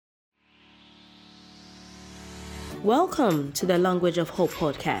Welcome to the Language of Hope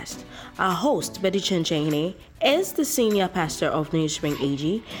podcast. Our host, Betty Chenchene, is the senior pastor of New Spring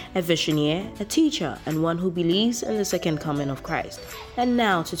AG, a visionary, a teacher, and one who believes in the second coming of Christ. And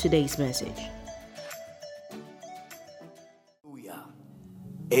now to today's message.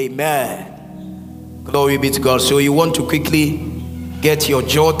 Amen. Glory be to God. So you want to quickly get your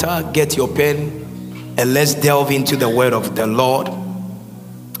jotter, get your pen, and let's delve into the word of the Lord.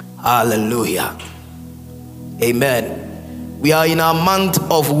 Hallelujah. Amen. We are in our month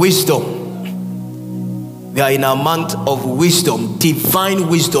of wisdom. We are in our month of wisdom, divine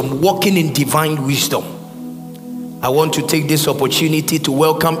wisdom, walking in divine wisdom. I want to take this opportunity to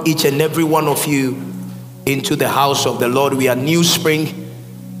welcome each and every one of you into the house of the Lord. We are New Spring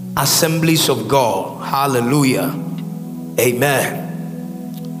Assemblies of God. Hallelujah. Amen.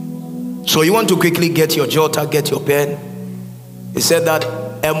 So you want to quickly get your jotter, get your pen. He said that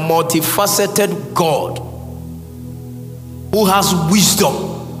a multifaceted God who has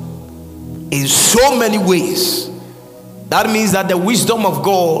wisdom in so many ways. That means that the wisdom of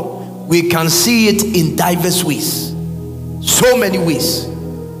God, we can see it in diverse ways. So many ways.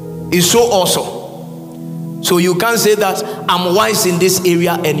 It's so awesome. So you can't say that I'm wise in this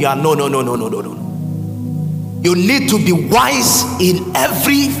area and you are no. You need to be wise in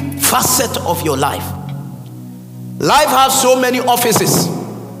every facet of your life. Life has so many offices.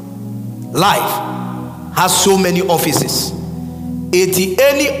 Life has so many offices.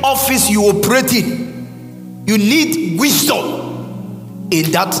 Any office you operate in, you need wisdom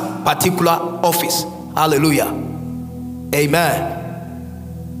in that particular office. Hallelujah. Amen.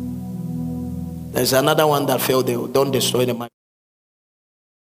 There's another one that fell there. Don't destroy the mic.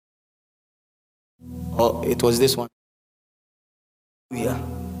 Oh, it was this one. Yeah.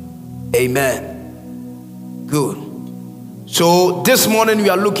 Amen. Good. So this morning we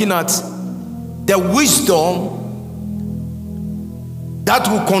are looking at the wisdom that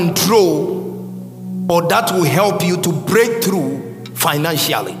will control or that will help you to break through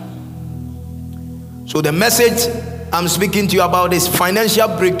financially. So the message I'm speaking to you about is financial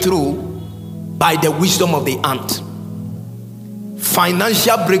breakthrough by the wisdom of the ant.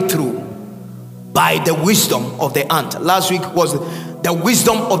 Financial breakthrough by the wisdom of the ant. Last week was the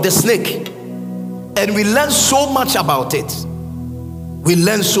wisdom of the snake. And we learned so much about it.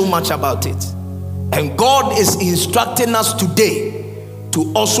 And God is instructing us today to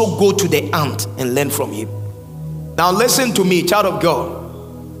also go to the ant and learn from him. Now listen to me, child of God.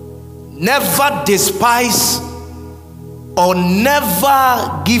 Never despise or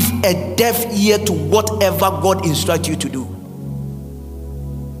never give a deaf ear to whatever God instructs you to do.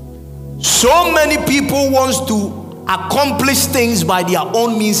 So many people want to accomplish things by their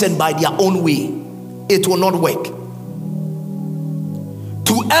own means and by their own way. It will not work.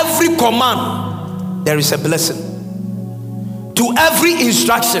 To every command, there is a blessing. To every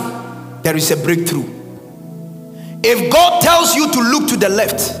instruction, there is a breakthrough. If God tells you to look to the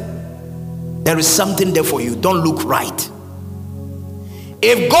left, there is something there for you. Don't look right.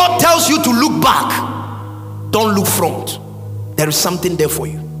 If God tells you to look back, don't look front. There is something there for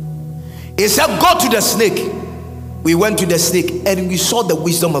you. He said, go to the snake. We went to the snake and we saw the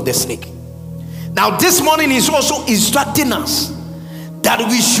wisdom of the snake. Now this morning he's also instructing us that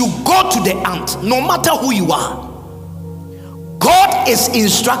we should go to the ant, no matter who you are. God is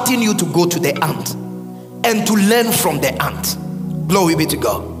instructing you to go to the ant and to learn from the ant. Glory be to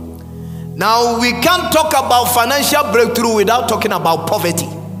God. Now we can't talk about financial breakthrough without talking about poverty.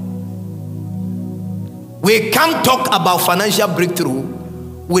 We can't talk about financial breakthrough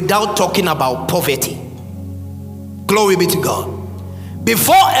without talking about poverty. Glory be to God.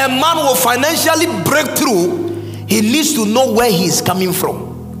 Before a man will financially break through, he needs to know where he is coming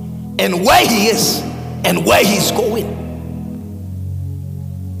from and where he is and where he is going.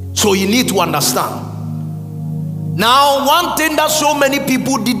 So you need to understand. Now, one thing that so many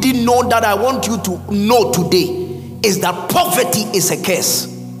people didn't know that I want you to know today is that poverty is a curse.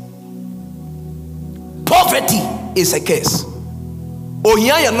 Poverty is a curse. Oh,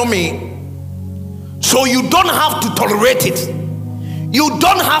 yeah, you know me. So you don't have to tolerate it. You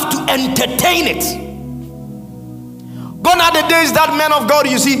don't have to entertain it. Gone are the days that men of God,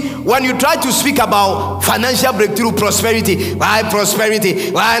 you see, when you try to speak about financial breakthrough, prosperity, why prosperity,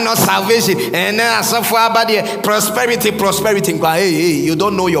 why not salvation, and then I suffer about prosperity. Hey, you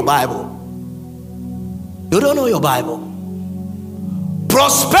don't know your Bible. You don't know your Bible.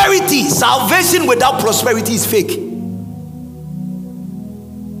 Prosperity, salvation without prosperity is fake.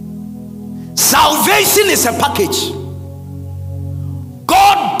 Salvation is a package.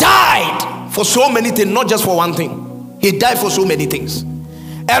 God died for so many things, not just for one thing. He died for so many things.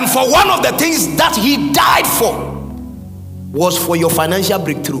 And for one of the things that he died for was for your financial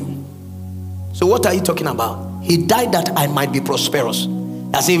breakthrough. So what are you talking about? He died that I might be prosperous.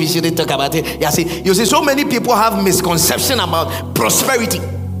 I say we shouldn't talk about it. You see, so many people have misconception about prosperity.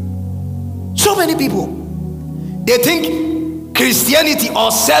 So many people, they think Christianity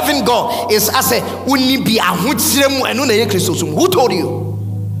or serving God is as a who told you?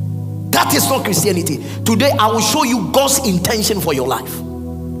 That is not Christianity. Today I will show you God's intention for your life.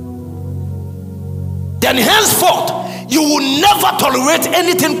 Then henceforth you will never tolerate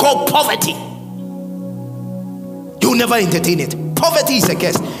anything called poverty. You will never entertain it. Poverty is a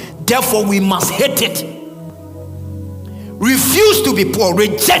curse. Therefore we must hate it. Refuse to be poor.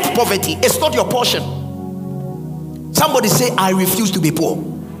 Reject poverty. It's not your portion. Somebody say, I refuse to be poor.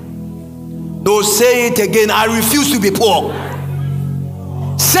 No, say it again. I refuse to be poor.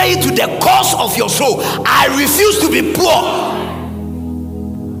 Say it to the cause of your soul. I refuse to be poor.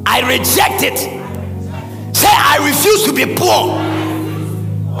 I reject it. Say, I refuse to be poor.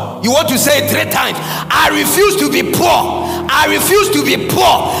 You want to say it 3 times. I refuse to be poor. I refuse to be poor.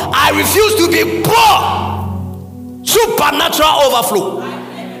 I refuse to be poor. Supernatural overflow.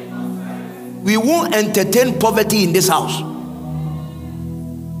 We won't entertain poverty in this house.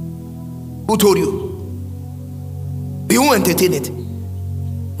 Who told you? We won't entertain it.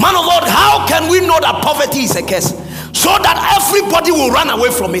 Man of God, how can we know that poverty is a curse? So that everybody will run away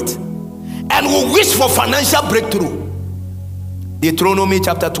from it and will wish for financial breakthrough. Deuteronomy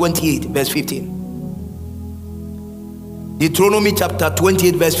chapter 28 verse 15. Deuteronomy chapter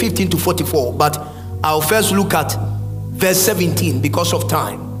 28 verse 15 to 44. But I'll first look at verse 17 because of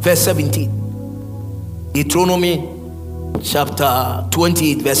time. Verse 17. Deuteronomy chapter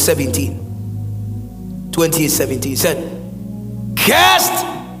 28 verse 17. 28:17. He said, cursed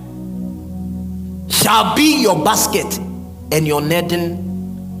shall be your basket and your netting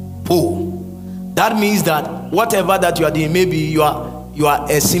pole. That means that whatever that you are doing, maybe you are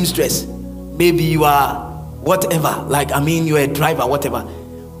a seamstress, maybe you are whatever, you are a driver, whatever.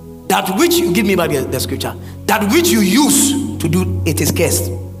 That which you give me by the scripture, that which you use to do it is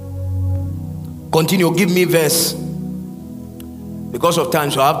cursed. Continue, give me verse. Because of time,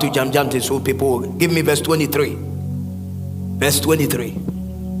 so I have to jump this so people will give me verse 23. Verse 23.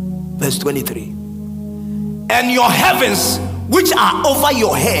 Verse 23. And your heavens which are over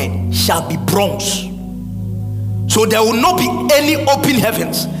your head shall be bronze. So there will not be any open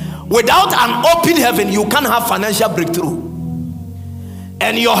heavens. Without an open heaven, you can't have financial breakthrough.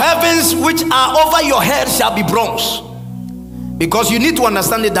 And your heavens which are over your head shall be bronze. Because you need to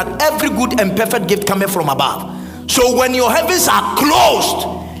understand it, that every good and perfect gift cometh from above. So when your heavens are closed,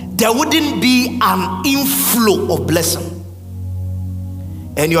 there wouldn't be an inflow of blessing.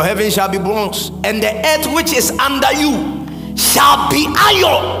 And your heavens shall be bronze, and the earth which is under you shall be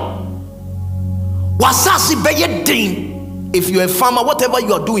iron. Wasasi beyedin. If you're a farmer, whatever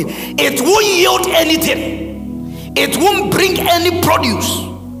you are doing, it won't yield anything. It won't bring any produce.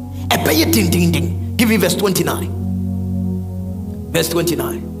 Give me verse 29. Verse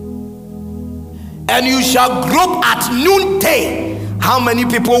 29. And you shall grope at noonday. How many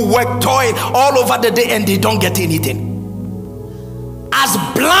people work, toil all over the day and they don't get anything? As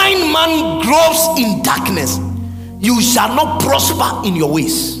blind man gropes in darkness, you shall not prosper in your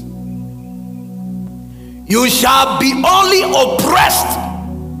ways. You shall be only oppressed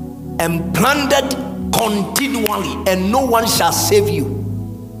and plundered continually, and no one shall save you.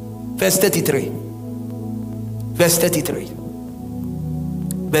 Verse 33. Verse 33.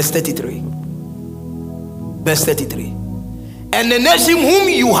 Verse 33. Verse 33. And the nation whom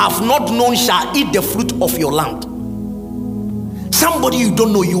you have not known shall eat the fruit of your land. Somebody you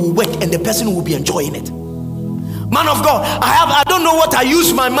don't know, you will work and the person will be enjoying it. Man of God, I don't know what I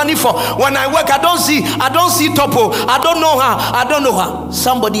use my money for. When I work, I don't see Topo. I don't know her.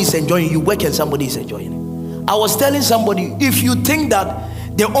 Somebody is enjoying. You work and somebody is enjoying it. I was telling somebody, if you think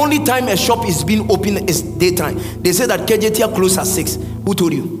that the only time a shop is being open is daytime, they say that KJT closes at 6. Who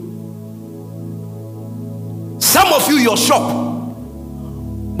told you? Some of you, your shop,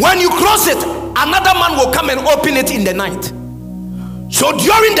 when you close it, another man will come and open it in the night. So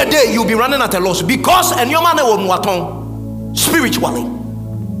during the day, you'll be running at a loss because and your man will muaton spiritually.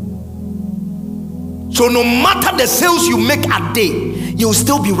 So no matter the sales you make a day, you'll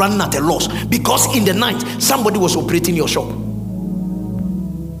still be running at a loss because in the night somebody was operating your shop.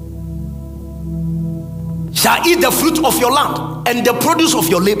 Shall eat the fruit of your land and the produce of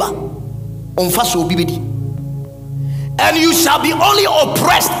your labor. And you shall be only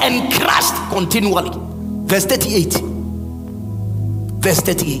oppressed and crushed continually. Verse 38. Verse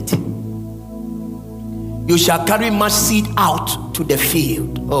 38. You shall carry much seed out to the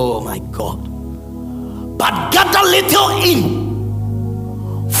field. Oh my God. but gather little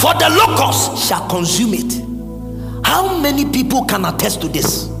in, for the locusts shall consume it. How many people can attest to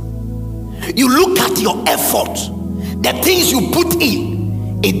this? You look at your effort, the things you put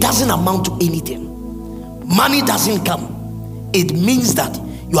in, it doesn't amount to anything. Money doesn't come. It means that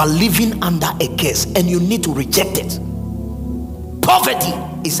you are living under a curse and you need to reject it. Poverty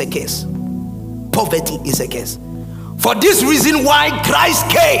is a curse. Poverty is a curse. For this reason why Christ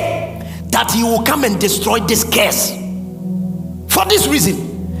came, that he will come and destroy this curse. For this reason.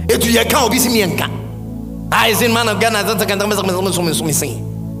 The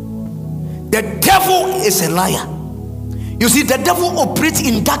devil is a liar. You see, the devil operates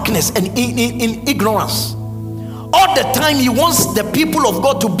in darkness and in ignorance. All the time he wants the people of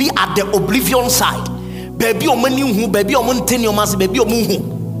God to be at the oblivion side.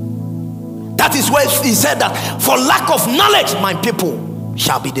 That is where he said that for lack of knowledge my people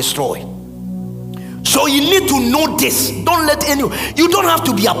shall be destroyed. So you need to know this. Don't let anyone, you don't have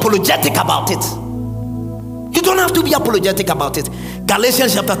to be apologetic about it. You don't have to be apologetic about it.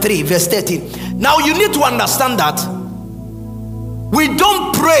 Galatians chapter 3 verse 13. Now you need to understand that we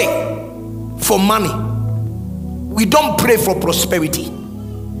don't pray for money. We don't pray for prosperity.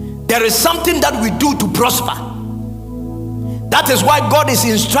 There is something that we do to prosper. That is why God is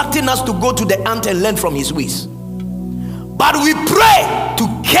instructing us to go to the ant and learn from his ways. But we pray to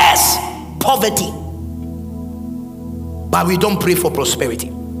curse poverty, but we don't pray for prosperity.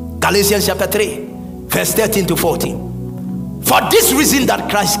 Galatians chapter 3 verse 13 to 14. For this reason that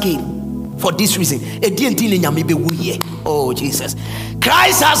Christ came. For this reason. Oh Jesus.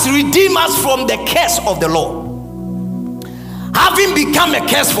 Christ has redeemed us from the curse of the law, having become a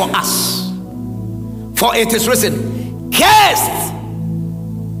curse for us. For it is written, cursed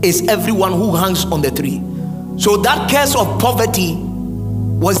is everyone who hangs on the tree. So that curse of poverty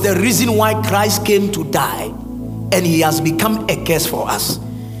was the reason why Christ came to die, and he has become a curse for us.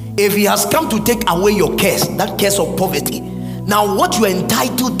 If he has come to take away your curse, that curse of poverty, now what you are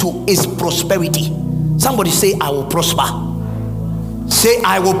entitled to is prosperity. Somebody say, I will prosper. Say,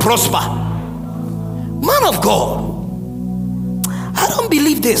 I will prosper. Man of God, I don't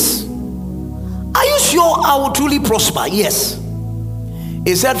believe this. Are you sure I will truly prosper? Yes.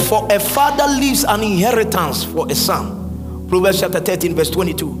 He said, for a father leaves an inheritance for a son. Proverbs chapter 13 verse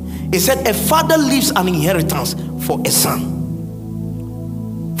 22. He said, a father leaves an inheritance for a son.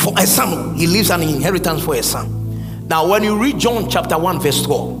 For a son, he leaves an inheritance for a son. Now when you read John chapter 1 verse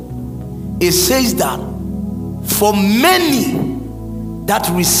 12, it says that for many that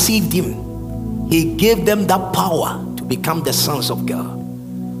received him, he gave them that power to become the sons of God.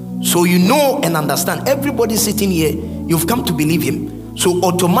 So you know and understand, everybody sitting here, you've come to believe him, so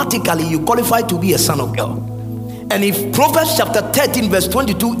automatically you qualify to be a son of God. And if Proverbs chapter 13 verse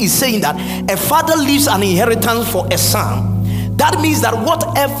 22 is saying that a father leaves an inheritance for a son, that means that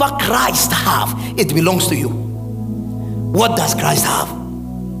whatever Christ have, it belongs to you. What does Christ have?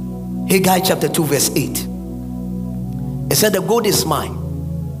 Haggai chapter 2 verse 8. It said, the gold is mine,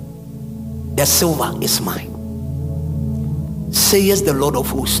 the silver is mine, says the Lord of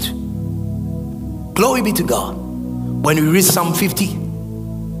hosts. Glory be to God. When we read Psalm 50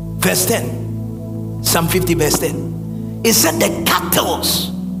 verse 10, Psalm 50 verse 10, it said the cattle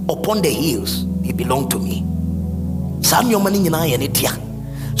upon the hills, they belong to me. So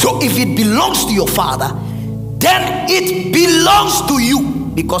if it belongs to your father, then it belongs to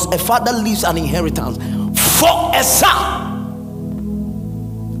you, because a father leaves an inheritance for a son.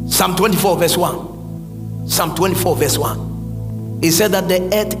 Psalm 24 verse 1. Psalm 24 verse 1. He said that the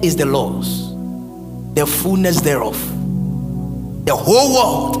earth is the Lord's, the fullness thereof, the whole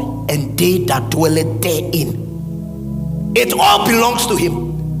world, and they that dwell therein. It all belongs to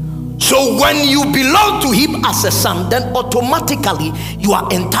him. So when you belong to him as a son, then automatically you are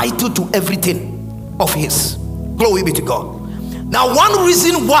entitled to everything of his. Glory be to God. Now one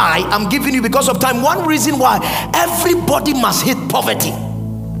reason why I'm giving you, because of time, one reason why everybody must hate poverty.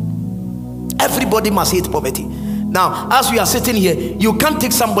 Everybody must hate poverty. Now as we are sitting here, you can't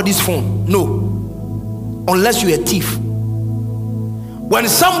take somebody's phone. No. Unless you're a thief. When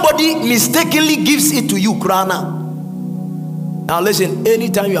somebody mistakenly gives it to you, Krana. Now listen,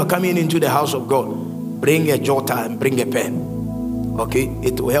 anytime you are coming into the house of God, bring a jotter and bring a pen. Okay?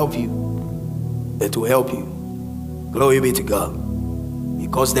 It will help you. It will help you. Glory be to God.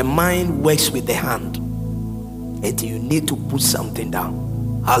 Because the mind works with the hand, and you need to put something down.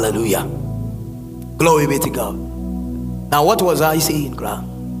 Hallelujah. Glory be to God. Now what was I saying, Graham?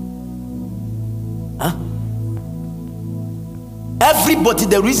 Huh? Everybody,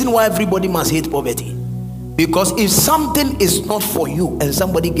 the reason why everybody must hate poverty, Because if something is not for you and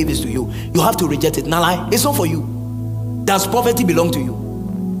somebody gives it to you, you have to reject it. Now, it's not for you. Does poverty belong to you?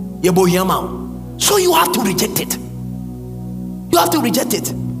 So you have to reject it. You have to reject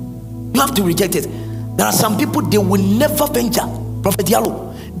it. You have to reject it. There are some people, they will never venture, Prophet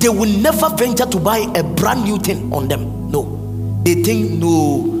Yalo, they will never venture to buy a brand new thing on them. No. They think,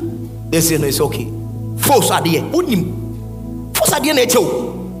 no, they say, no, it's okay. False idea. False idea.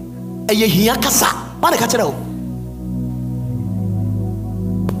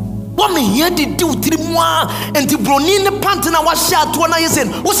 What me here did do 3 months and the bronin the pantina was shot to an ISN.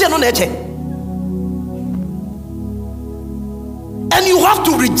 What's your nature? And you have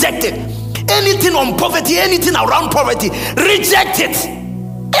to reject it. Anything on poverty, anything around poverty, reject it.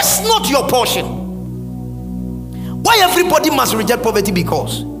 It's not your portion. Why everybody must reject poverty?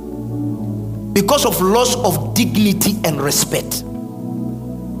 Because of loss of dignity and respect.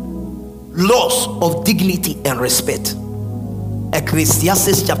 Loss of dignity and respect.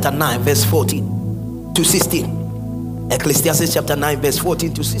 Ecclesiastes chapter 9 verse 14 to 16. Ecclesiastes chapter 9 verse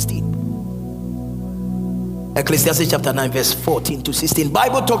 14 to 16. Ecclesiastes chapter 9 verse 14 to 16.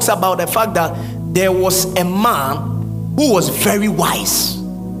 Bible talks about the fact that there was a man who was very wise.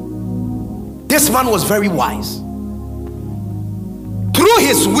 This man was very wise. Through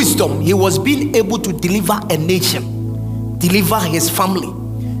his wisdom, he was being able to deliver a nation, deliver his family,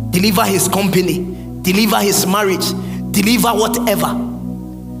 deliver his company, deliver his marriage, deliver whatever.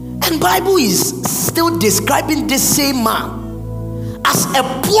 And Bible is still describing this same man as a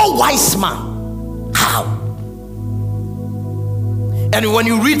poor wise man. How? And when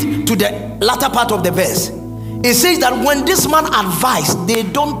you read to the latter part of the verse, it says that when this man advised, they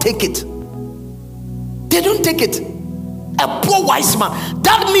don't take it. They don't take it. A poor wise man.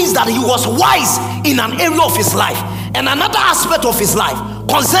 That means that he was wise in an area of his life, and another aspect of his life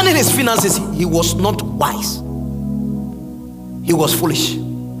concerning his finances, he was not wise. He was foolish.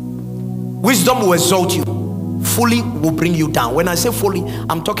 Wisdom will exalt you. Folly will bring you down. When I say folly,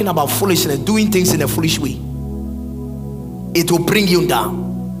 I'm talking about foolishness, doing things in a foolish way. It will bring you down.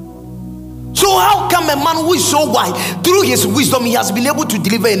 So how come a man who is so wise, through his wisdom, he has been able to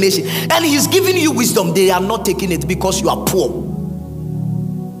deliver a nation, and he's giving you wisdom, they are not taking it because you are poor?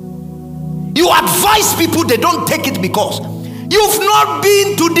 You advise people, they don't take it because you've not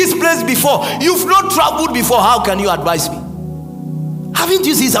been to this place before, you've not traveled before. How can you advise me? Haven't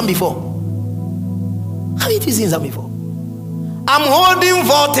you seen some before? Haven't you seen some before? I'm holding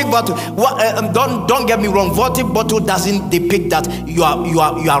Voltic bottle. Don't get me wrong. Voltic bottle doesn't depict that you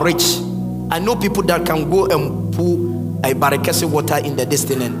are rich. I know people that can go and pull a barricade water in the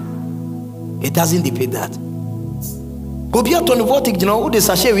distance, and it doesn't depict that. Go be a ton of Voltic, you know, the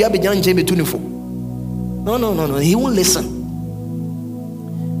sachet we have been young Jamie Tunifo. No. He won't listen.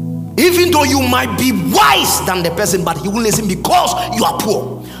 Even though you might be wise than the person, but he won't listen because you are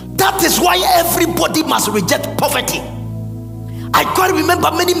poor. That is why everybody must reject poverty. I quite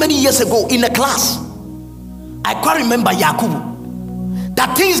remember many years ago in a class, I quite remember Yakubu,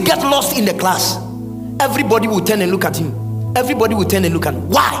 that things get lost in the class. Everybody will turn and look at him. Everybody will turn and look at him.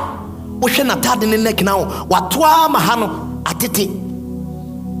 Why? We should not have the neck now. Watwa mahano atete.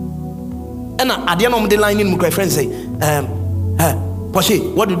 And at the end of the line, my friend say,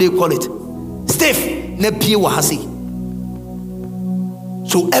 Poshe, what do they call it? Stiff. Nepie wahasi.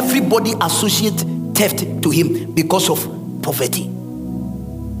 So everybody associate theft to him because of poverty.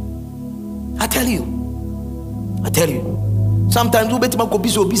 I tell you. Sometimes we bet my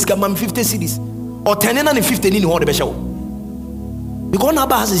copies of Bisca 50 cities or 10 and 15 in the show. Because now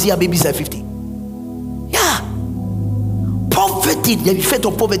has here babies at 50. Yeah. Poverty, the effect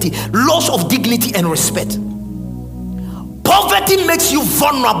of poverty, loss of dignity and respect. Poverty makes you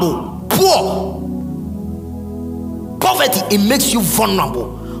vulnerable. Poor. Poverty, it makes you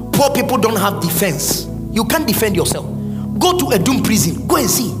vulnerable. Poor people don't have defense. You can't defend yourself. Go to a doom prison. Go and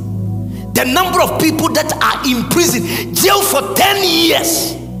see. The number of people that are in prison, jail for 10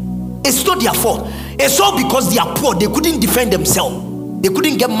 years. It's not their fault. It's all because they are poor. They couldn't defend themselves. They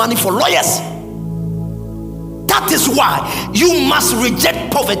couldn't get money for lawyers. That is why you must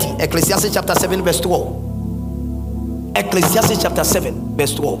reject poverty. Ecclesiastes chapter 7 verse 12. Ecclesiastes chapter 7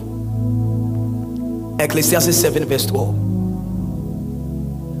 verse 12. Ecclesiastes 7 verse 12.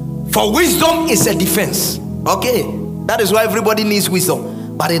 For wisdom is a defense. Okay, that is why everybody needs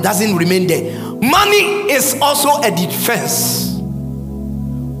wisdom, but it doesn't remain there. Money is also a defense.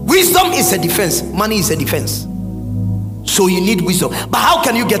 Wisdom is a defense. Money is a defense. So you need wisdom. But how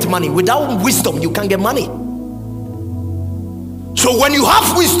can you get money? Without wisdom, you can't get money. So when you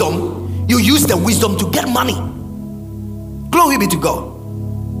have wisdom, you use the wisdom to get money. Glory be to God.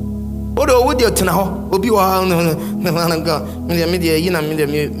 Odo wo de tena ho obi wa no media you na media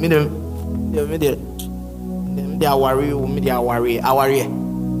aware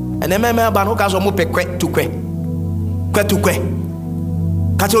and ememe ba no ka so mo pe kwetukwe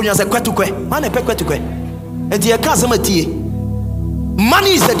ka che onya se kwetukwe man e pe kwetukwe e die ka se matie.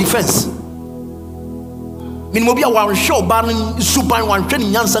 Money is a defense. Min mo bia wa show ban suban wan hwe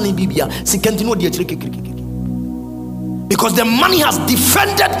nyansa na bibia sikenti no de akire kekeke. Because the money has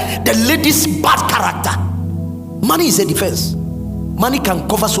defended the lady's bad character. Money is a defense. Money can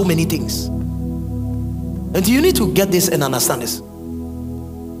cover so many things. And you need to get this and understand this.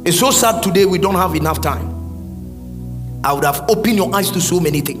 It's so sad today we don't have enough time. I would have opened your eyes to so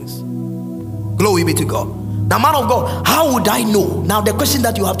many things. Glory be to God. Now, man of God, how would I know? Now, the question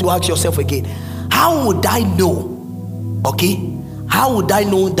that you have to ask yourself again, how would I know? Okay? How would I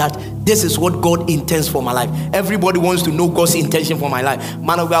know that this is what God intends for my life? Everybody wants to know God's intention for my life.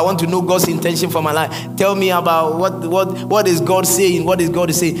 Man of God, I want to know God's intention for my life. Tell me about what is God saying? What is God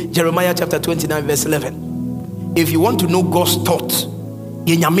saying? Jeremiah chapter 29 verse 11. If you want to know God's thought,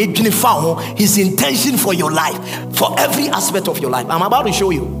 His intention for your life, for every aspect of your life, I'm about to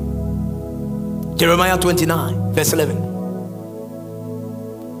show you. Jeremiah 29 verse 11.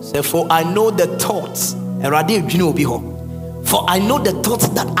 Say, for I know the thoughts. For I know the thoughts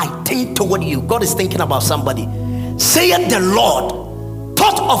that I think toward you. God is thinking about somebody. Saith the Lord,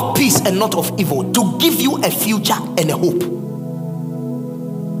 thought of peace and not of evil, to give you a future and a hope.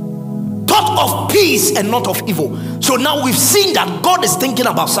 Thought of peace and not of evil. So now we've seen that God is thinking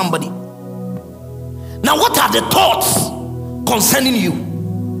about somebody. Now what are the thoughts concerning you?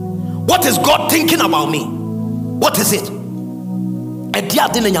 What is God thinking about me? What is it?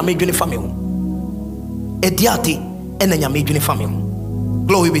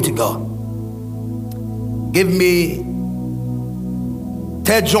 Glory be to God. Give me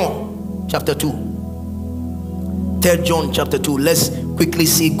 3 John chapter 2. 3 John chapter 2. Let's quickly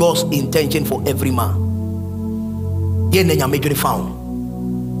see God's intention for every man. 3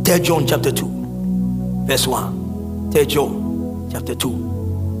 John chapter 2 verse 1. 3 John chapter 2.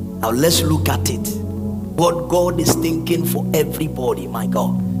 Now let's look at it. What God is thinking for everybody, my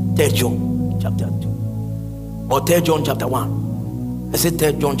God. 3 John chapter 2. Or 3 John chapter 1. I said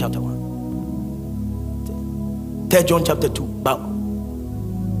 3 John chapter 1. 3 John chapter 2.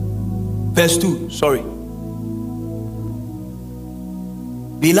 Verse 2. Sorry.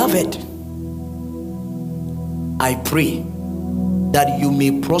 Beloved, I pray that you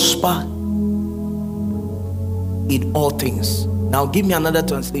may prosper in all things. Now give me another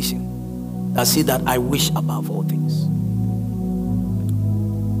translation that says that I wish above all things.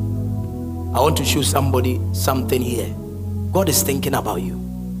 I want to show somebody something here. God is thinking about you.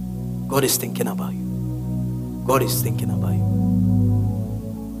 God is thinking about you. God is thinking about you.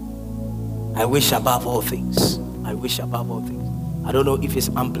 I wish above all things. I wish above all things. I don't know if it's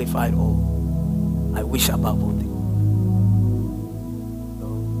amplified or I wish above all things.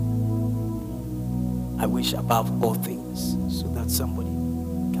 I wish above all things, so that somebody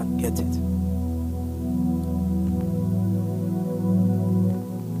can get it.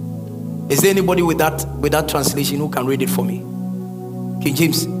 Is there anybody with that translation who can read it for me? King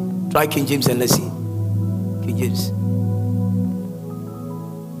James. Try King James and let's see. King James.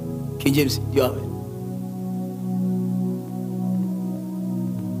 King James, you have it.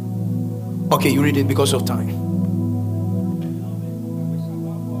 Okay, you read it because of time.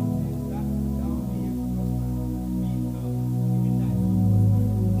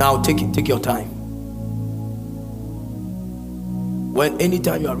 Now take your time.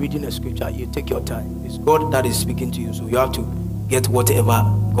 Anytime you are reading a scripture, you take your time. It's God that is speaking to you, so you have to get whatever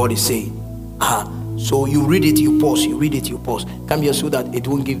God is saying. So you read it, you pause. You read it, you pause. Come here so that it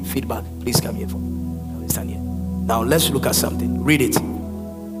won't give feedback. Please come here. Stand here. Now let's look at something. Read it.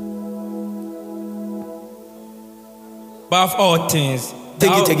 Above all things.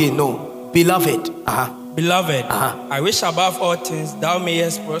 Take it again. No. Beloved. Beloved. I wish above all things thou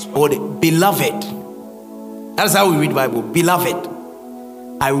mayest prosper. Beloved. That's how we read Bible. Beloved.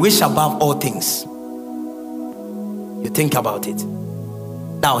 I wish above all things. You think about it.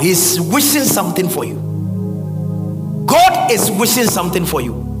 Now he's wishing something for you. God is wishing something for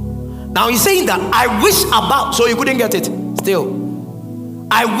you. Now he's saying that I wish above. So you couldn't get it. Still.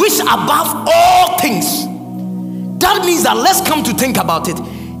 I wish above all things. That means that let's come to think about it.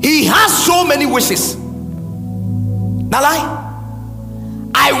 He has so many wishes. Now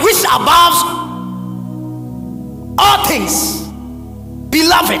I wish above all things.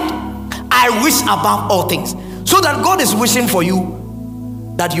 Beloved, I wish above all things. So that God is wishing for you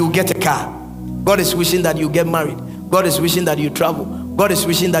that you get a car. God is wishing that you get married. God is wishing that you travel. God is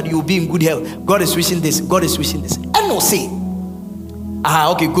wishing that you'll be in good health. God is wishing this. God is wishing this. And no say.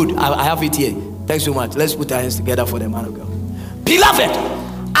 Okay, good. I have it here. Thanks so much. Let's put our hands together for the man of God. Beloved,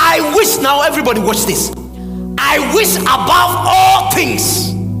 I wish, now everybody watch this. I wish above all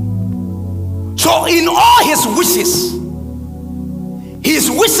things. So in all his wishes, he's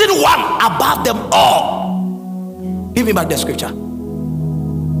wishing one above them all. Give me back the scripture.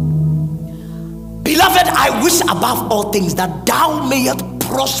 Beloved, I wish above all things that thou mayest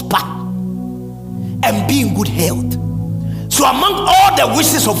prosper and be in good health. So among all the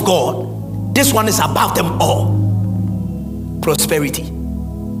wishes of God, this one is about them all. Prosperity.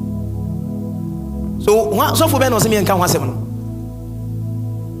 So for Ben was me and can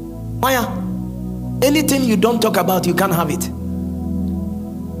Maya, anything you don't talk about, you can't have it.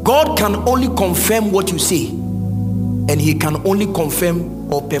 God can only confirm what you say, and he can only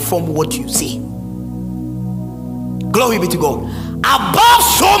confirm or perform what you say. Glory be to God. Above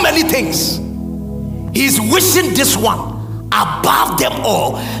so many things, he's wishing this one above them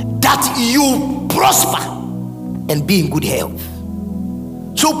all, that you prosper and be in good health.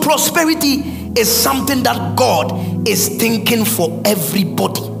 So prosperity is something that God is thinking for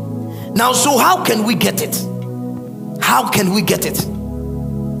everybody. Now, so how can we get it? How can we get it?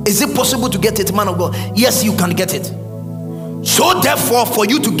 Is it possible to get it, man of God? Yes, you can get it. So therefore, for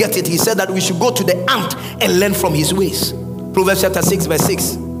you to get it, he said that we should go to the ant and learn from his ways. Proverbs chapter 6 verse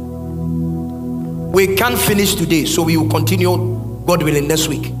 6. We can't finish today, so we will continue, God willing, next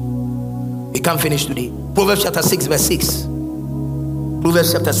week. We can't finish today. Proverbs chapter 6 verse 6.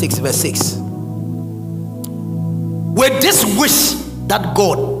 Proverbs chapter 6 verse 6. With this wish that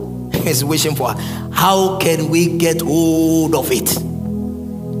God is wishing for, how can we get hold of it?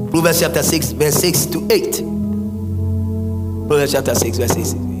 Proverbs chapter 6 verse 6 to 8. Proverbs chapter 6 verse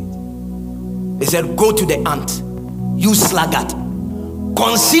 6 to 8. He said, go to the ant, you sluggard,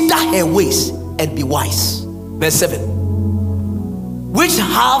 consider her ways and be wise. Verse 7. Which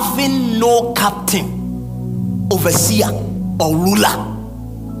having no captain, overseer or ruler,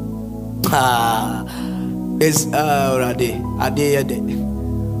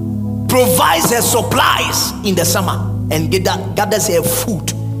 provides her supplies in the summer and gathers her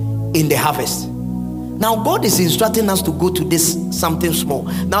food in the harvest. Now God is instructing us to go to this something small.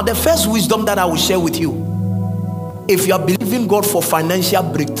 Now the first wisdom that I will share with you, if you are believing God for financial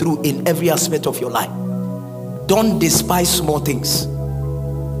breakthrough in every aspect of your life, don't despise small things.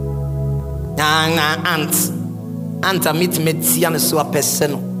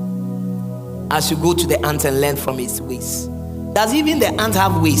 As you go to the ant and learn from his ways. Does even the ant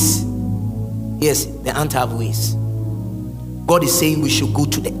have ways? Yes, the ant have ways. God is saying we should go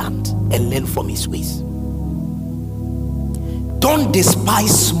to the ant and learn from his ways. Don't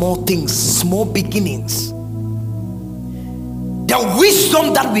despise small things, small beginnings. The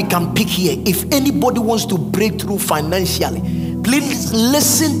wisdom that we can pick here, if anybody wants to break through financially, please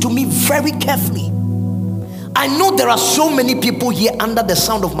listen to me very carefully. I know there are so many people here under the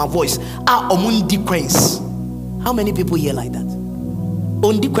sound of my voice. How many people here like that?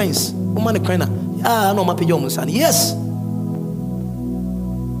 Yes.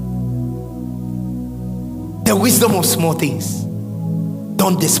 The wisdom of small things.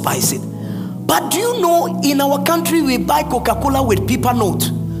 Don't despise it. But do you know, in our country we buy Coca-Cola with paper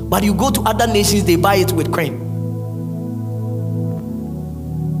note, but you go to other nations, they buy it with coin.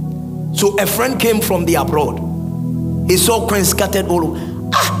 So a friend came from the abroad. He saw coins scattered all over.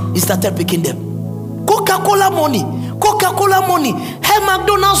 He started picking them. Coca-Cola money, Coca-Cola money, hey,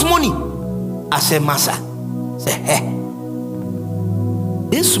 McDonald's money. I said, Massa, say, hey,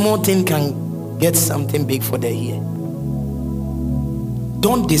 this small thing can get something big for the year.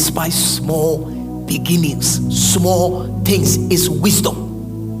 Don't despise small beginnings, small things. Is wisdom.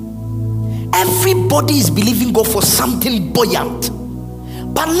 Everybody is believing God for something buoyant,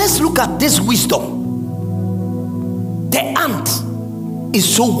 but let's look at this wisdom. The ant is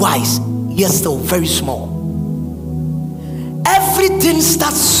so wise, yet still very small. Everything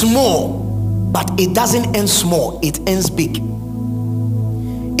starts small, but it doesn't end small, it ends big.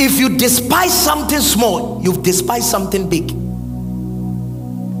 If you despise something small, you've despised something big.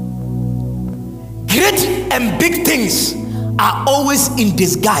 Great and big things are always in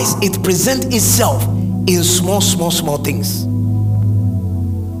disguise. It presents itself in small things.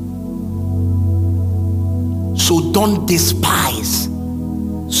 So don't despise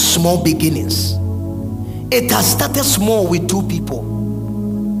small beginnings. It has started small with two people.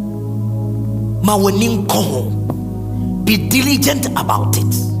 Be diligent about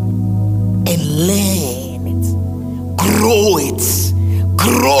it and learn it. Grow it.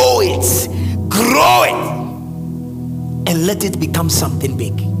 Grow it. Grow it. and let it become something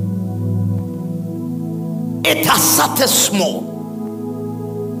big. It has started small,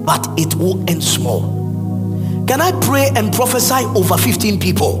 but it will end small. Can I pray and prophesy over 15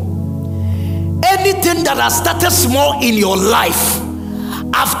 people? Anything that has started small in your life,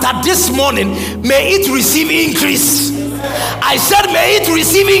 after this morning, may it receive increase. I said, may it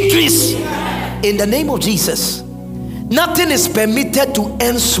receive increase. In the name of Jesus. Nothing is permitted to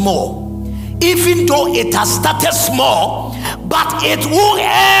end small, even though it has started small, but it will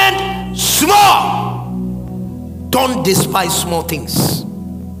end small. Don't despise small things.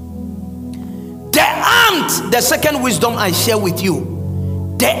 The ant, the second wisdom I share with you,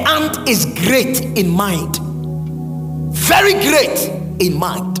 the ant is great in mind. Very great in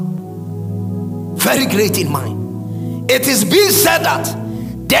mind. Very great in mind. It is being said that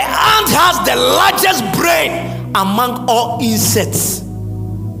the ant has the largest brain among all insects.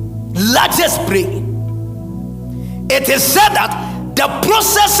 Largest brain. It is said that the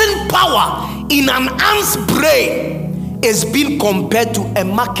processing power in an ant's brain is being compared to a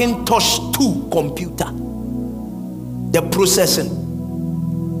Macintosh 2 computer. The processing.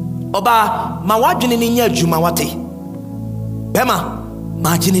 Oba mawadwene ni nya adwuma wate. Bema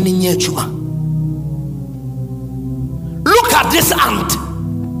majine ni nya adwuma. Look at this ant.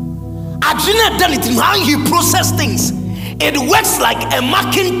 Adwene done it, how he process things. It works like a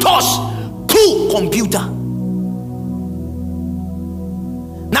Macintosh 2 computer.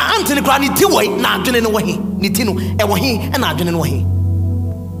 Na ant ni kwa ni tiwoi na adwene no wahi ni tinu e wahi e na adwene no wahi.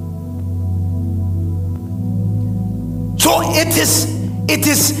 So it is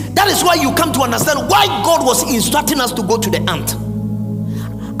that is why you come to understand why God was instructing us to go to the ant.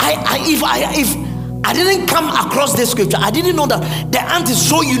 If I didn't come across this scripture, I didn't know that the ant is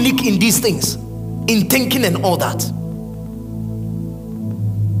so unique in these things, in thinking and all that.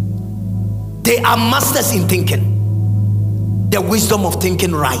 They are masters in thinking. The wisdom of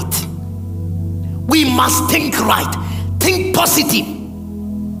thinking right. We must think right. Think positive.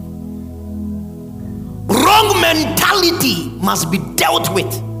 Wrong mentality must be dealt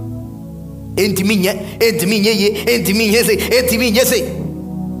with.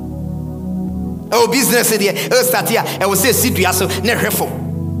 Oh, business idea. Oh, start here. I will say, sit here. So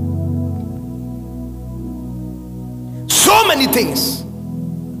many things.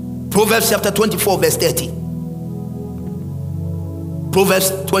 Proverbs chapter 24, verse 30.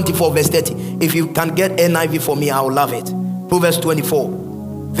 Proverbs 24, verse 30. If you can get NIV for me, I will love it. Proverbs 24,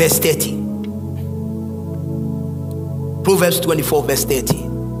 verse 30. Proverbs 24, verse 30.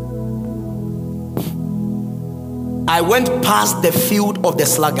 I went past the field of the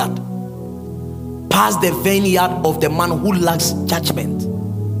sluggard, past the vineyard of the man who lacks judgment.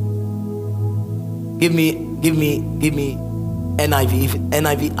 Give me NIV. If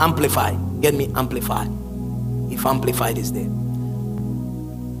NIV amplify, get me amplify. If amplified is there.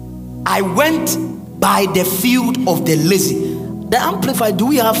 I went by the field of the lazy. The amplified, do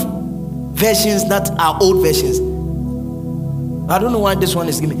we have versions that are old versions? I don't know why this one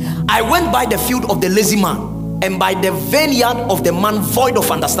is giving. I went by the field of the lazy man, and by the vineyard of the man void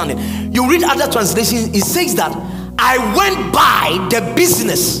of understanding. You read other translations, it says that I went by the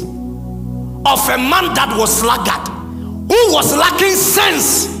business of a man that was sluggard, who was lacking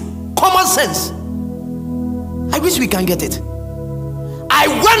sense, common sense. I wish we can get it. I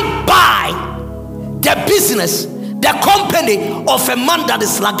went by the business, the company of a man that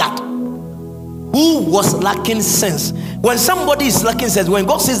is sluggard, who was lacking sense. When somebody is lacking sense, when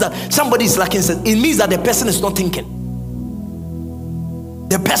God says that somebody is lacking sense, it means that the person is not thinking.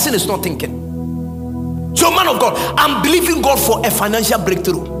 The person is not thinking. So, man of God, I'm believing God for a financial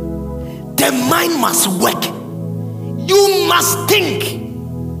breakthrough. The mind must work. You must think.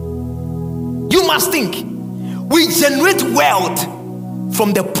 You must think. We generate wealth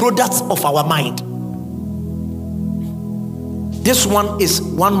from the products of our mind. This one is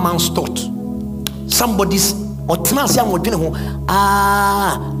one man's thought. Somebody's say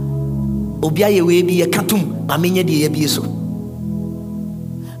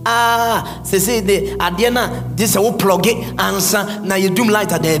the adiana this will plug it answer now you doom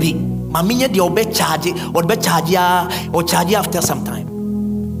light at debi maminya the obe charge or be charge or charge after some time,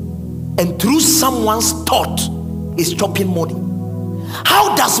 and through someone's thought is chopping money.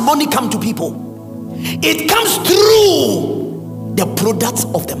 How does money come to people? It comes through the products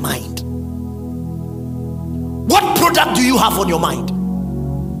of the mind. What product do you have on your mind?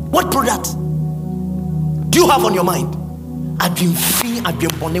 What product do you have on your mind? I've been free, I've been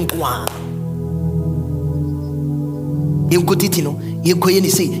born in Kwa. You go titino, you go in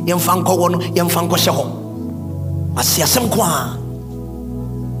say, young fanko one, young fanko shaho. I see some Kwa.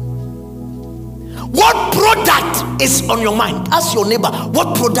 What product is on your mind? Ask your neighbor,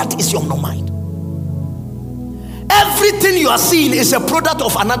 what product is on your mind? Everything you are seeing is a product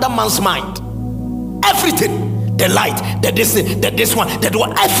of another man's mind. Everything, the light, the this one,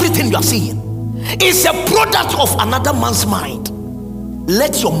 everything you are seeing is a product of another man's mind.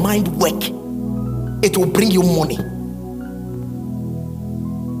 Let your mind work. It will bring you money.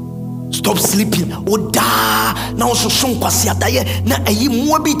 Stop sleeping. Now so son kwasi adaye na ayi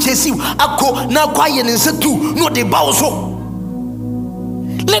mo bi chesi akọ na kwaye ne nsetu no de ba so.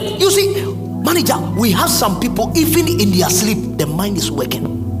 Let you see, manager, we have some people even in their sleep the mind is working.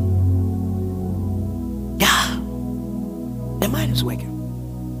 Yeah, the mind is working.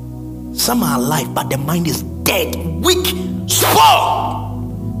 Some are alive but the mind is dead, weak, spoiled.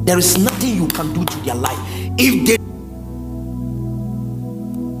 There is nothing you can do to their life if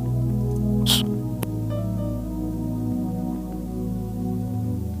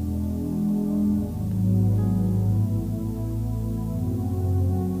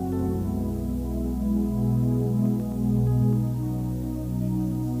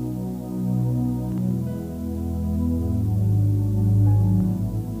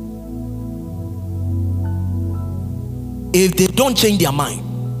they don't change their mind,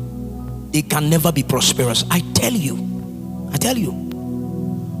 they can never be prosperous. I tell you,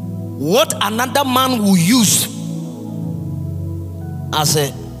 what another man will use as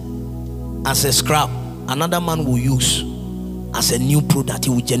a scrap, another man will use as a new product.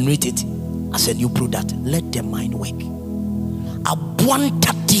 He will generate it as a new product. Let their mind work.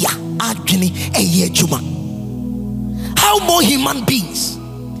 How more human beings?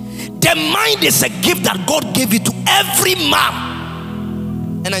 The mind is a gift that God gave it to every man.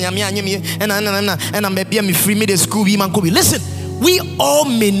 Listen, we all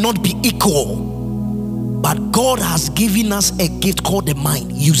may not be equal, but God has given us a gift called the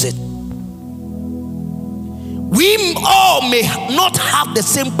mind. Use it. We all may not have the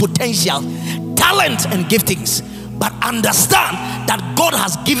same potential, talent, and giftings, but understand that God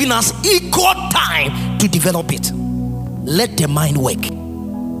has given us equal time to develop it. Let the mind work.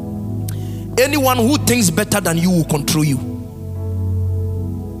 Anyone who thinks better than you will control you.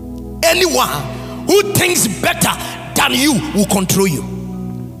 Anyone who thinks better than you will control you.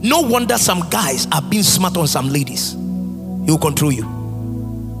 No wonder some guys are being smart on some ladies. He will control you.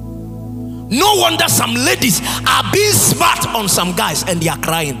 No wonder some ladies are being smart on some guys and they are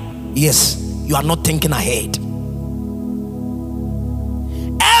crying. Yes, you are not thinking ahead.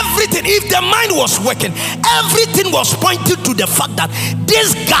 Everything, if the mind was working, everything was pointing to the fact that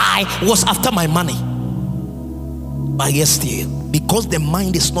this guy was after my money. But yes, still, because the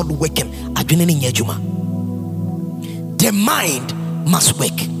mind is not working, the mind must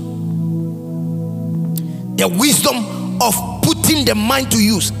work. The wisdom of putting the mind to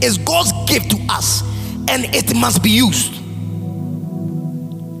use is God's gift to us, and it must be used.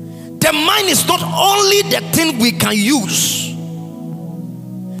 The mind is not only the thing we can use.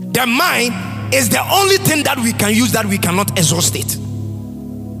 The mind is the only thing that we can use that we cannot exhaust it.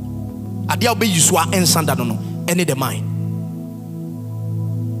 Any the mind.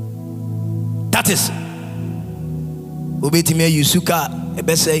 That is. But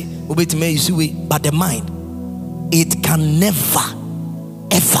the mind, it can never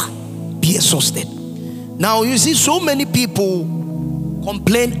ever be exhausted. Now you see so many people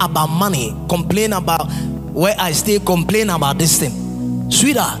complain about money, complain about where I stay, complain about this thing.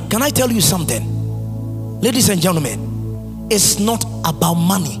 Sweetheart, can I tell you something? Ladies and gentlemen, it's not about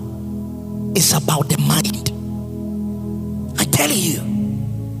money, it's about the mind. I tell you,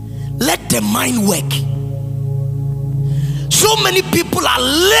 let the mind work. So many people are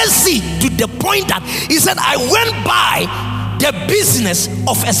lazy to the point that he said, I went by the business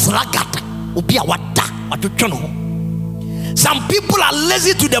of a sluggard. Some people are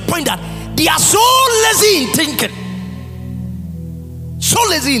lazy to the point that they are so lazy in thinking. So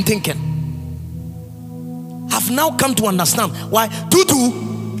lazy in thinking. I've now come to understand why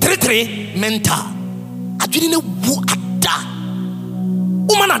 2233 mental. I didn't know who ada.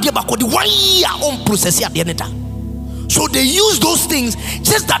 Woman are back the 1 year own process at the end. So they use those things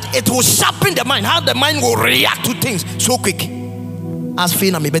just that it will sharpen the mind. How the mind will react to things so quick. As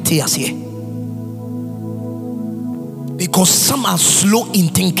Fina maybe as here. Because some are slow in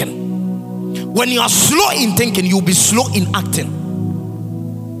thinking. When you are slow in thinking, you'll be slow in acting.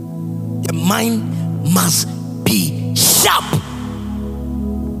 The mind must be sharp.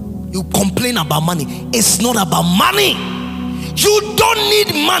 You complain about money. It's not about money. You don't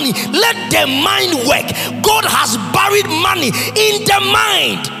need money. Let the mind work. God has buried money in the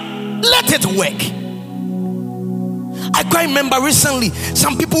mind. Let it work. I quite remember recently,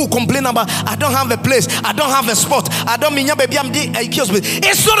 some people who complain about, I don't have a place, I don't have a spot, I don't mean baby I'm the kiosk.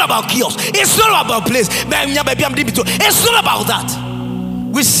 It's not about kiosk, it's not about place, baby I'm the, it's not about that.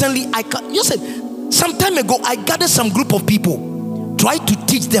 Recently, you said some time ago, I gathered some group of people, tried to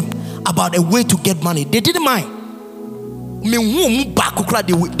teach them about a way to get money. They didn't mind.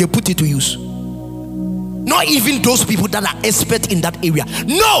 They put it to use. Not even those people that are expert in that area.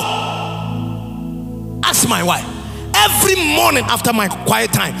 No. Ask my wife. Every morning after my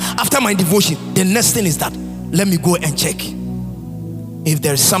quiet time, after my devotion, the next thing is that let me go and check if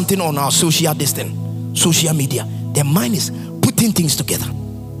there is something on our social media. Their mind is putting things together.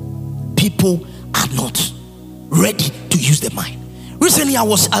 People are not ready to use their mind. Recently,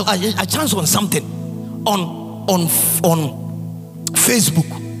 I chanced on something on Facebook.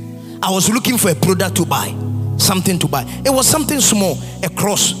 I was looking for a product to buy, something to buy. It was something small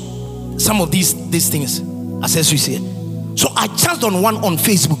across some of these things, accessories here. So I chanced on one on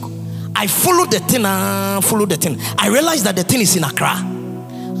Facebook. I followed the thing. I realized that the thing is in Accra.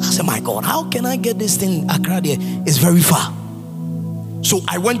 I said, my God, how can I get this thing in Accra there? It's very far. So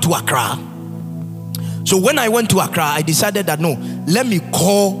I went to Accra. So when I went to Accra, I decided that no, let me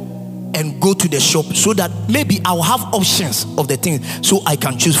call and go to the shop so that maybe I'll have options of the things so I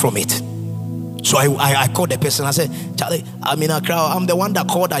can choose from it. So I called the person. I said, Charlie, I'm in Accra. I'm the one that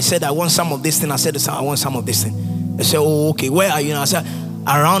called. I said, I want some of this thing. I said, I want some of this thing. They said, oh, okay. Where are you? I said,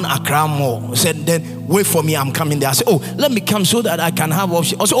 around Accra Mall. I said, then wait for me. I'm coming there. I said, oh, let me come so that I can have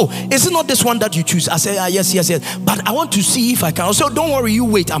options. I said, oh, is it not this one that you choose? I said, yes. But I want to see if I can. I said, don't worry. You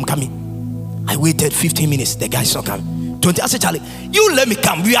wait. I'm coming. I waited 15 minutes. The guy's not coming. 20. I said, Charlie, you let me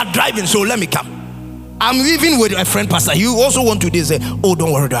come. We are driving, so let me come. I'm leaving with a friend pastor. You also want to do this? Say, oh,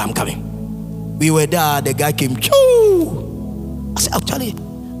 don't worry, I'm coming. We were there. The guy came. Choo! I said, oh, Charlie,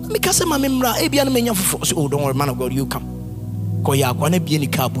 let me say my member. Oh, don't worry, man of God, you come. Cause ya kwana be any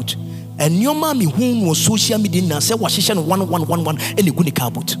car boot. And your mommy who was social media and said, "What she 1111 and you go in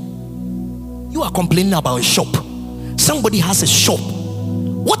car boot." You are complaining about a shop. Somebody has a shop.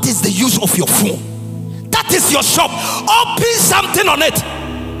 What is the use of your phone? That is your shop. Open something on it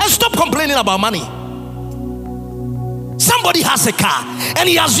and stop complaining about money. Somebody has a car and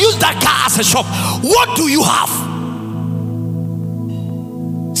he has used that car as a shop. What do you have?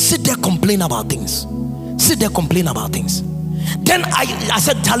 Sit there, complain about things. Then I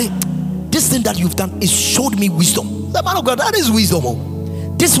said, Charlie, this thing that you've done is showed me wisdom. The man of God, that is wisdom.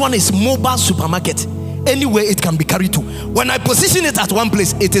 Oh. This one is mobile supermarket. Anywhere it can be carried to. When I position it at one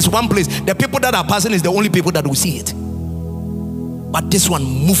place, it is one place. The people that are passing is the only people that will see it. But this one,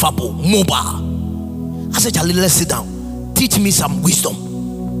 movable, mobile. I said, Charlie, let's sit down. Teach me some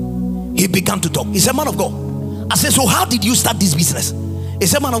wisdom. He began to talk. He said, man of God. I said, so how did you start this business? He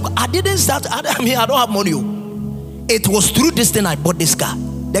said, man of God, I didn't start. I don't have money. It was through this thing I bought this car.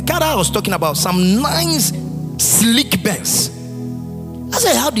 The car I was talking about, some nice, sleek Benz. I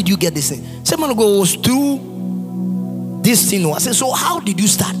said, how did you get this thing? He said, man of God, it was through this thing. I said, so how did you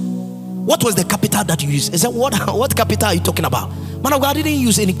start? What was the capital that you used? He said, what capital are you talking about? Man of God, I didn't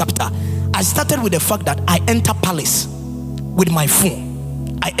use any capital. I started with the fact that I enter Palace with my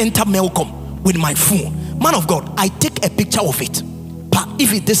phone. I enter Melcom with my phone. Man of God, I take a picture of it.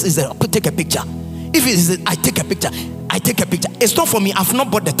 If this is I take a picture. If it is I take a picture. It's not for me. I've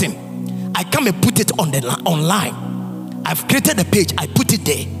not bought the thing. I come and put it on the online. I've created a page. I put it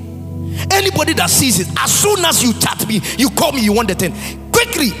there. Anybody that sees it, as soon as you chat me, you call me, you want the thing.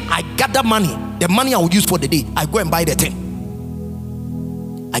 Quickly, I gather money. The money I will use for the day. I go and buy the thing.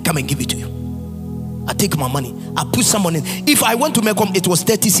 I come and give it to you. I take my money. I put some money. If I went to Melcom, it was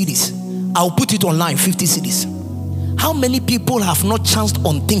 30 CDs. I'll put it online, 50 CDs. How many people have not chanced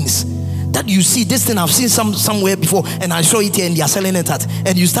on things that you see? This thing I've seen somewhere before, and I saw it here and they are selling it at,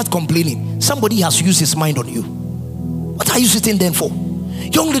 and you start complaining. Somebody has used his mind on you. What are you sitting there for?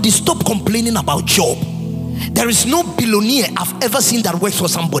 Young lady, stop complaining about job. There is no billionaire I've ever seen that works for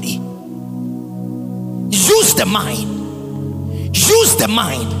somebody. Use the mind. Use the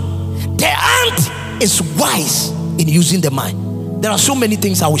mind. The ant is wise in using the mind. There are so many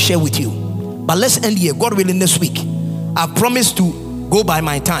things I will share with you, but let's end here. God willing, next week I've promised to go by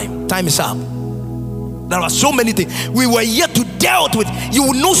my time. Time is up. There are so many things we were yet to deal with. You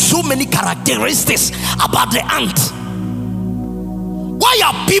will know so many characteristics about the ant. Why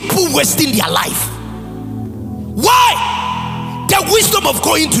are people wasting their life? Why? The wisdom of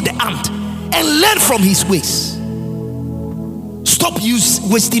going to the ant and learn from his ways. Stop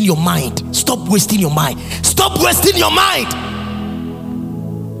wasting your mind. Stop wasting your mind. Stop wasting your mind.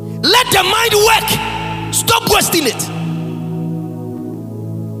 Let the mind work. Stop wasting it.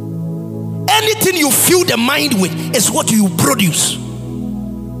 anything you fill the mind with is what you produce.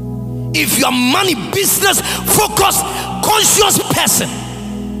 If you are money, business, focused, conscious person,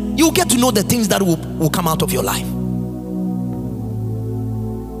 you get to know the things that will come out of your life.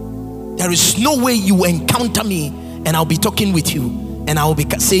 There is no way you will encounter me and I'll be talking with you and I will be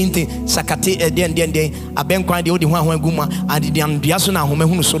saying things. It's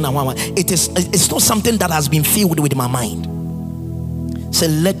not something that has been filled with my mind. So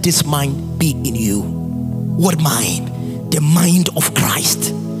let this mind be in you. What mind? The mind of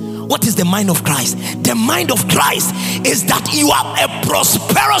Christ. What is the mind of Christ? The mind of Christ is that you are a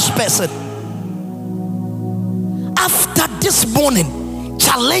prosperous person. After this morning,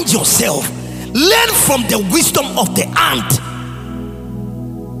 challenge yourself. Learn from the wisdom of the ant.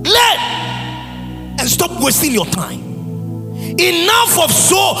 Learn and stop wasting your time. Enough of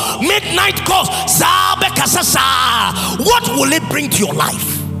so midnight calls. What will it bring to your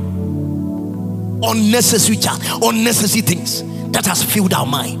life? Unnecessary chat, unnecessary things that has filled our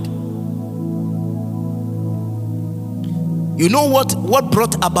mind. You know what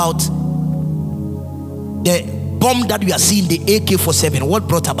brought about the bomb that we are seeing, the AK-47? What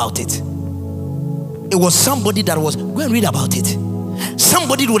brought about it? It was somebody that was, go and read about it.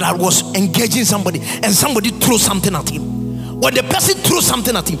 Somebody that was engaging somebody and somebody threw something at him. When the person threw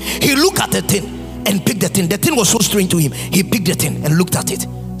something at him, he looked at the thing and picked the thing. The thing was so strange to him. He picked the thing and looked at it.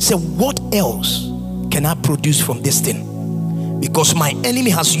 Said, what else can I produce from this thing? Because my enemy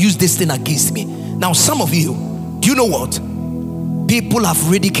has used this thing against me. Now some of you, do you know what? People have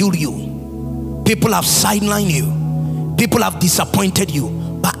ridiculed you. People have sidelined you. People have disappointed you.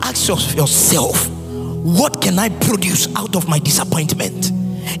 But ask yourself, what can I produce out of my disappointment?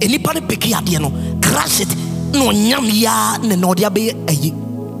 Anybody pick it, crash it. No nyam ya ne no dia be ayi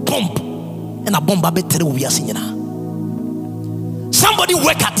pump and a bomb be tere we asinyina. Somebody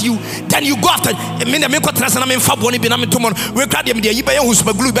work at you, then you go after me na me ko trasa na me fa boni bi na me tomon we cry dem de yi be hu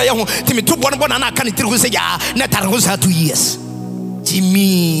smaglu be hu ti me to boni bona na aka ne tiri hu se ya na tar hu sa 2 years.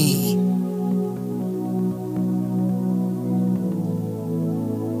 Jimmy,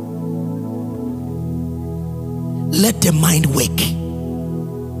 let the mind work.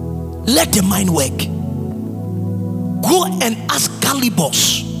 Let the mind work. Go and ask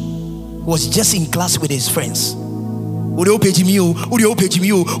Calibos, who was just in class with his friends. Then he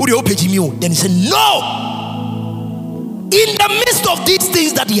said, no. In the midst of these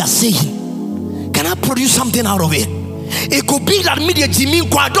things that he is saying, can I produce something out of it? It could be that media Jimmy,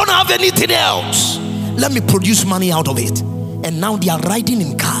 I don't have anything else. Let me produce money out of it. And now they are riding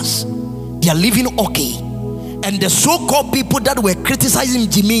in cars. They are living okay. And the so-called people that were criticizing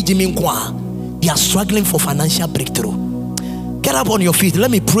Jimmy Nkwa, they are struggling for financial breakthrough. Get up on your feet. Let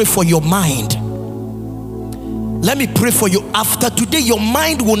me pray for your mind. Let me pray for you. After today, your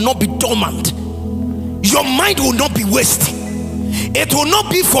mind will not be dormant. Your mind will not be wasting. It will not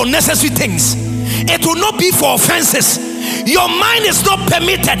be for necessary things. It will not be for offenses. Your mind is not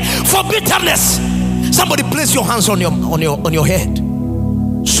permitted for bitterness. Somebody place your hands on your head.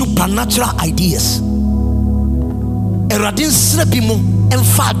 Supernatural ideas.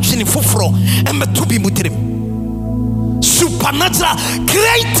 Supernatural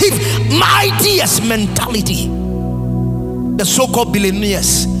creative ideas mentality. The so-called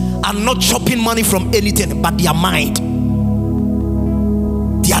billionaires are not chopping money from anything but their mind.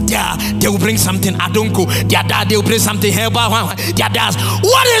 They are there, they will bring something. I don't go. They are there, they will bring something. They are there.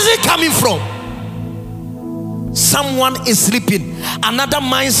 What is it coming from? Someone is sleeping, another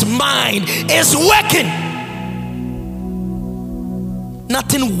man's mind is working.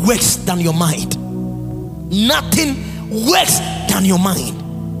 Nothing works than your mind. Nothing works than your mind.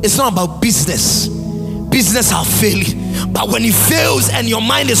 It's not about business. Business are failing, but when it fails and your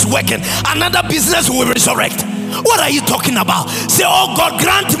mind is working, another business will resurrect. What are you talking about? Say, oh God,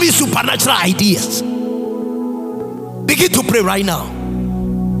 grant me supernatural ideas. Begin to pray right now.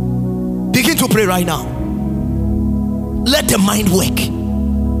 Begin to pray right now. Let the mind work.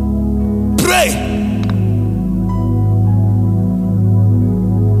 Pray.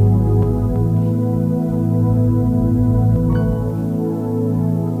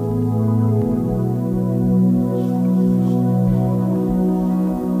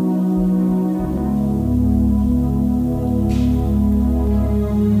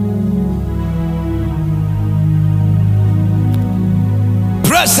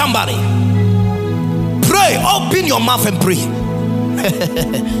 Somebody pray, open your mouth and pray.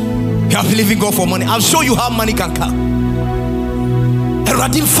 You are believing God for money. I'll show you how money can come.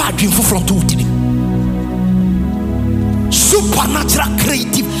 Supernatural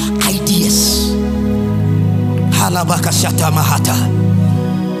creative ideas. Halabaka shata mahata.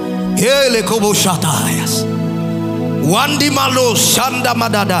 Ele kobo shatayas. Wandi malo shanda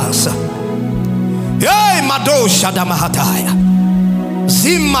madadasa. Hey mado shada mahataya.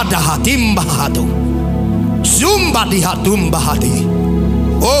 Zimma dahatimba hado. Zumba dihatumba hadi.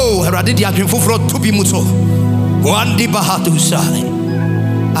 Oh, heradi diadrin fufro tubi muto. Wandi bahatu sai.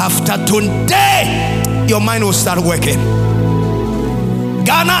 After today, your mind will start working.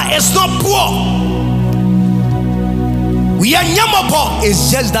 Ghana is not poor. We are Nyamopo.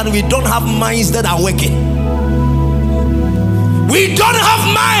 It's just that we don't have minds that are working. We don't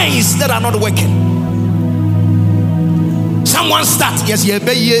have minds that are not working. Someone start. Yes, yeah,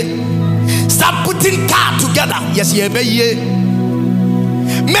 baby. Start putting car together. Yes, yeah, baby.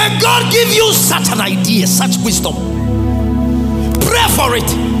 May God give you such an idea, such wisdom. Pray for it.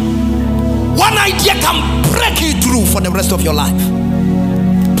 One idea can break you through for the rest of your life.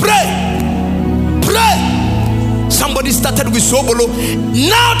 Pray. Pray. Somebody started with Sobolo.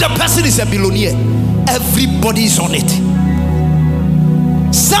 Now the person is a billionaire. Everybody is on it.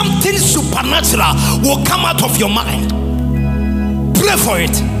 Something supernatural will come out of your mind. Pray for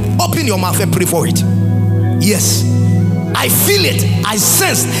it. Open your mouth and pray for it. Yes. I feel it. I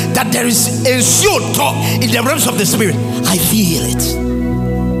sense that there is ensued talk in the realms of the spirit. I feel it.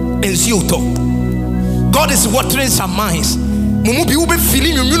 Ensued talk. God is watering some minds.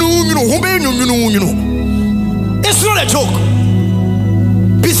 It's not a joke.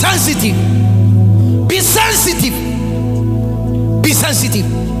 Be sensitive. Be sensitive. Be sensitive.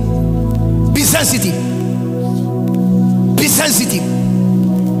 Be sensitive. Be sensitive.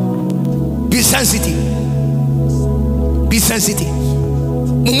 Be sensitive. Be sensitive.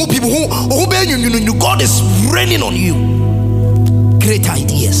 God is raining on you. Great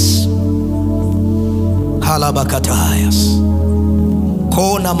ideas. Halabakatayas.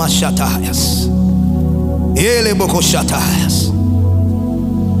 Kona mashatayas. Ele boko shatayas.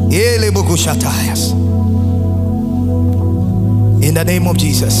 Ele boko shatayas. In the name of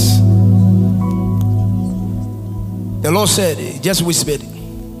Jesus. The Lord said, just whispered.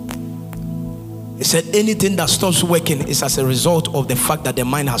 He said anything that stops working is as a result of the fact that the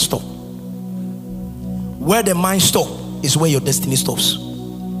mind has stopped. Where the mind stops is where your destiny stops.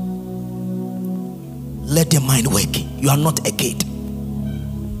 Let the mind work. You are not a kid.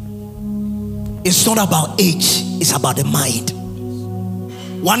 It's not about age, it's about the mind.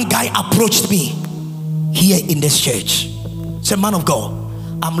 One guy approached me here in this church. Said, man of God,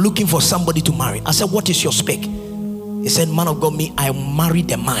 I'm looking for somebody to marry. I said, what is your spec? He said, man of God, me, I marry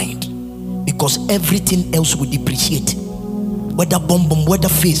the mind. Because everything else will depreciate. Whether bomb, whether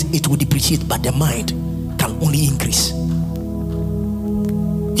face, it will depreciate. But the mind can only increase.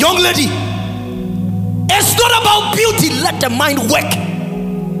 Young lady, it's not about beauty. Let the mind work.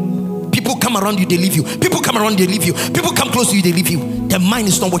 People come around you, they leave you. People come around, they leave you. People come close to you, they leave you. The mind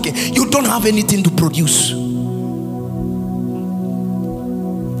is not working. You don't have anything to produce.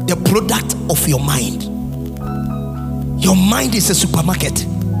 The product of your mind. Your mind is a supermarket.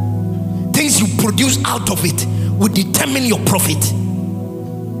 Things you produce out of it will determine your profit.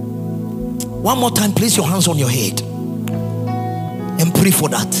 One more time, place your hands on your head and pray for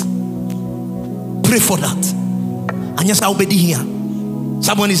that. Pray for that. And yes, I'll be here.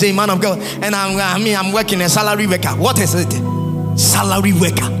 Someone is saying, man of God, and I'm working a salary worker. What is it? Salary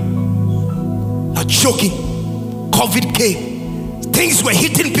worker. Not joking. COVID came. Things were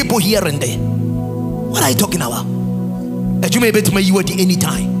hitting people here and there. What are you talking about? That you may be to me you at any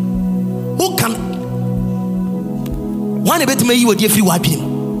time. Who can one bet me you if you wipe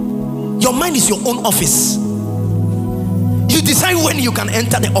him? Your mind is your own office. You decide when you can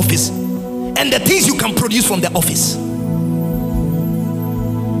enter the office and the things you can produce from the office.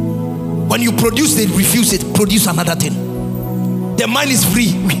 When you produce, they refuse it. Produce another thing. The mind is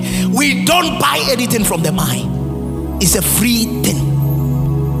free. We don't buy anything from the mind. It's a free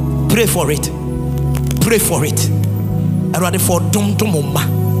thing. Pray for it. Pray for it. I rather for dum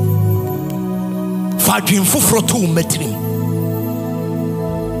dumumba.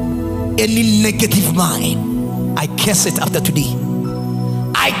 Any negative mind, I curse it after today.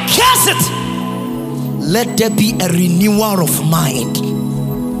 I curse it. Let there be a renewal of mind,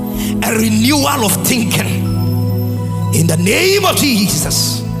 a renewal of thinking. In the name of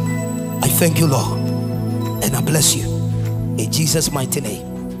Jesus, I thank you, Lord, and I bless you. In Jesus' mighty name,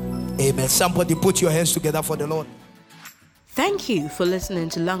 amen. Somebody put your hands together for the Lord. Thank you for listening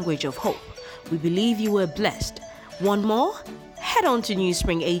to Language of Hope. We believe you were blessed. Want more? Head on to New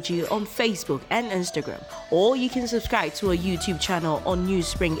Spring AG on Facebook and Instagram, or you can subscribe to our YouTube channel on New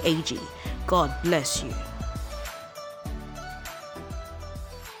Spring AG. God bless you.